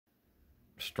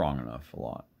strong enough a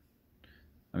lot.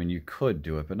 I mean, you could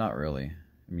do it, but not really.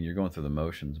 I mean, you're going through the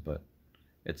motions, but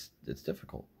it's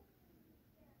difficult.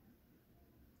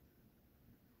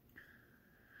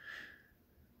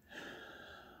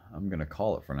 I'm going to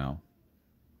call it for now.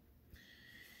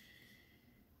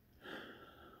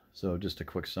 So just a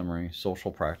quick summary: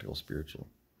 social, practical, spiritual.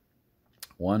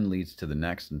 One leads to the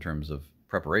next in terms of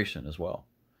preparation as well.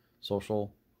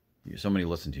 Social, somebody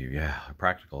listen to you. Yeah,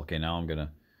 practical. Okay, now I'm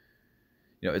gonna,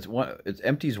 it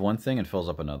empties one thing and fills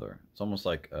up another. It's almost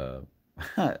like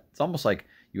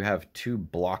you have two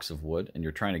blocks of wood and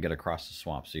you're trying to get across the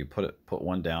swamp. So you put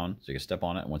one down so you can step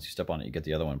on it, and once you step on it, you get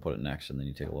the other one, put it next, and then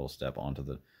you take a little step onto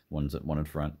the one in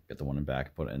front, get the one in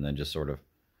back, put it, and then just sort of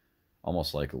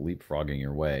almost like leapfrogging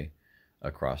your way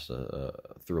across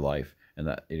through life. And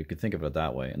that you could think of it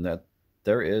that way, and that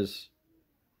there is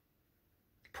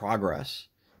progress.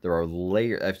 There are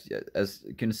layers as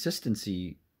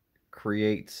consistency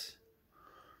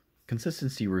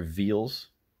reveals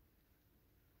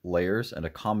layers and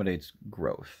accommodates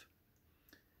growth.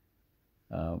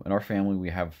 In our family, we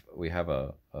have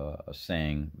a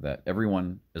saying that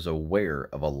everyone is aware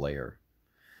of a layer.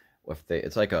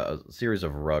 It's like a series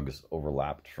of rugs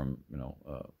overlapped from,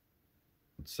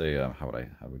 let's say, how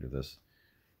would we do this?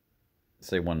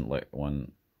 Say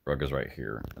one rug is right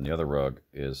here, and the other rug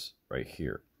is right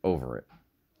here over it,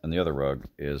 and the other rug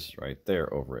is right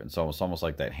there over it. And so it's almost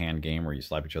like that hand game where you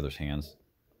slap each other's hands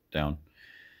down,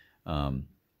 and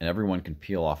everyone can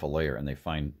peel off a layer, and they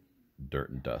find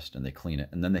dirt and dust, and they clean it,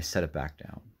 and then they set it back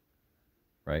down.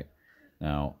 Right?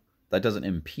 Now, that doesn't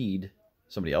impede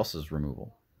somebody else's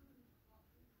removal.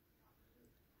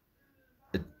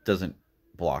 It doesn't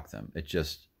block them. It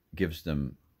just gives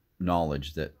them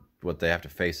knowledge that what they have to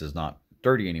face is not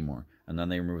dirty anymore. And then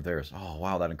they remove theirs. Oh,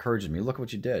 wow, that encourages me. Look at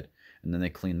what you did. And then they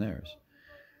clean theirs.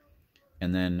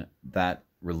 And then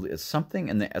it's something,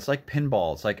 and it's like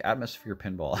pinball. It's like atmosphere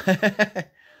pinball.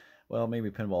 Well, maybe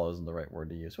pinball isn't the right word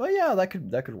to use. Well, yeah, that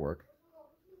could work.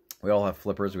 We all have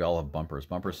flippers. We all have bumpers.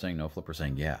 Bumpers saying no, flippers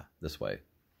saying yeah, this way.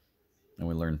 And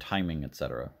we learn timing,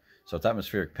 etc. So it's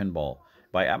atmospheric pinball.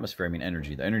 By atmosphere, I mean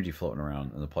energy. The energy floating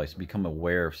around in the place. Become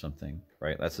aware of something,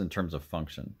 right? That's in terms of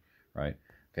function, right?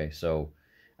 Okay, so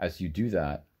as you do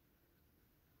that,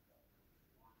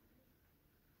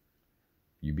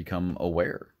 you become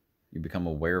aware. You become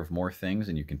aware of more things,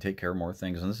 and you can take care of more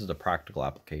things. And this is a practical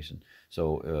application.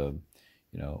 So,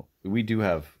 we do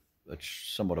have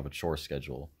somewhat of a chore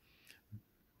schedule,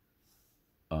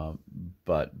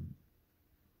 but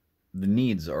the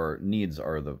needs are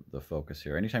the focus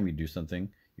here. Anytime you do something,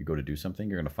 you go to do something,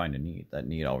 you're going to find a need. That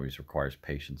need always requires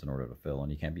patience in order to fill,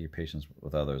 and you can't be patient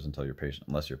with others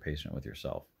unless you're patient with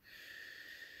yourself.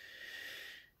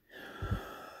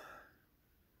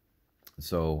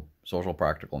 So social,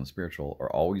 practical, and spiritual are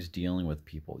always dealing with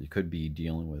people. You could be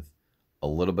dealing with a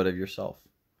little bit of yourself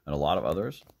and a lot of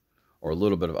others, or a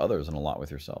little bit of others and a lot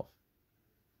with yourself.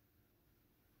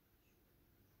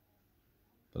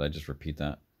 Did I just repeat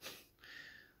that?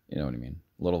 You know what I mean.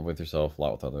 A little with yourself, a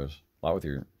lot with others. A lot with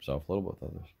yourself, a little bit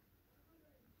with others.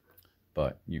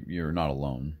 But you're not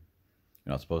alone.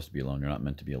 You're not supposed to be alone. You're not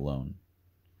meant to be alone.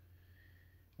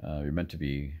 You're meant to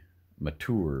be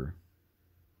mature.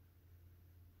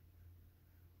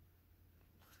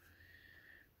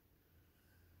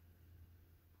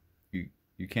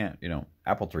 You can't,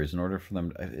 apple trees, in order for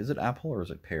them, is it apple or is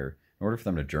it pear? In order for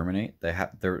them to germinate,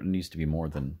 there needs to be more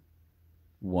than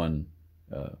one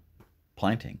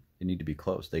planting. They need to be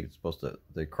close. They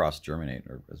cross germinate,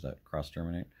 or is that cross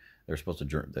germinate? They're supposed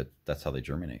to that's how they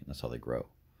germinate. That's how they grow.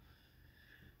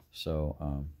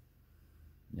 So,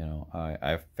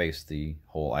 I've faced the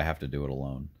whole I have to do it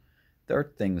alone. There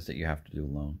are things that you have to do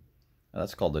alone.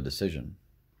 That's called a decision.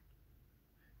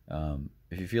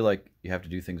 If you feel like you have to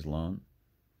do things alone,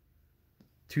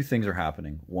 two things are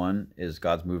happening. One is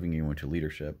God's moving you into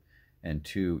leadership, and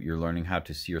two, you're learning how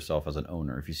to see yourself as an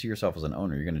owner. If you see yourself as an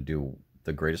owner, you're going to do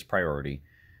the greatest priority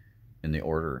in the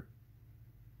order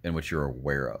in which you're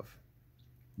aware of.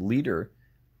 Leader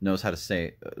knows how to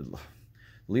say,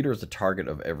 leader is the target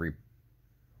of every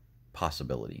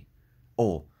possibility.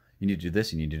 Oh, you need to do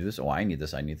this, you need to do this. Oh, I need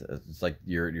this, I need this. It's like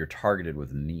you're targeted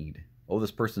with need. Oh,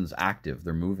 this person's active,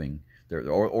 they're moving,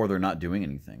 or they're not doing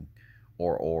anything,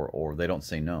 or they don't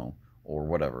say no, or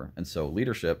whatever. And so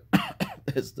leadership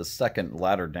is the second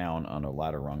ladder down on a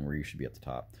ladder rung where you should be at the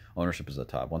top. Ownership is at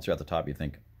the top. Once you're at the top, you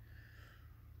think,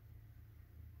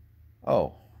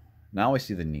 oh, now I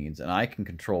see the needs and I can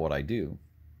control what I do.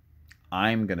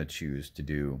 I'm going to choose to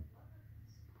do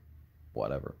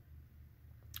whatever,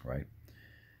 right?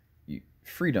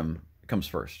 Freedom comes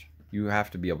first. You have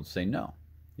to be able to say no.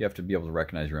 You have to be able to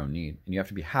recognize your own need, and you have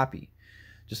to be happy.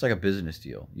 Just like a business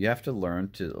deal, you have to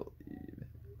learn to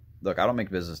look. I don't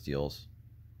make business deals,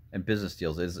 and business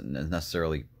deals isn't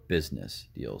necessarily business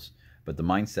deals, but the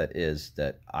mindset is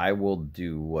that I will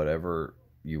do whatever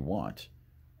you want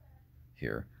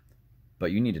here,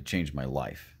 but you need to change my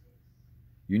life.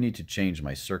 You need to change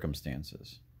my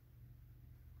circumstances.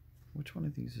 Which one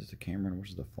of these is the camera and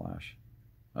which is the flash?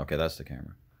 Okay, that's the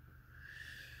camera.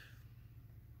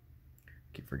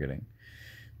 Keep forgetting.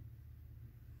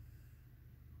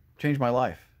 Change my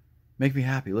life. Make me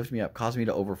happy. Lift me up. Cause me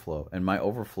to overflow. And my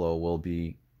overflow will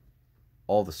be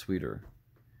all the sweeter.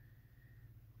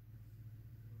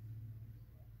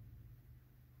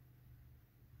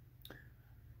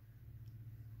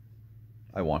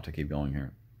 I want to keep going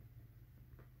here.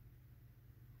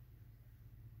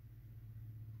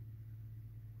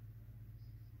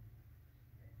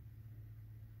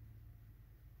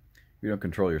 If you don't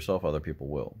control yourself, other people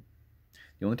will.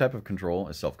 The only type of control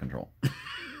is self-control.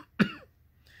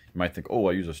 You might think, oh,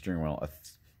 I use a steering wheel.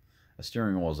 A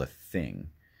steering wheel is a thing.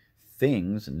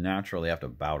 Things naturally have to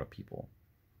bow to people.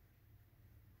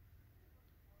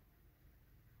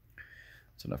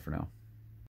 That's enough for now.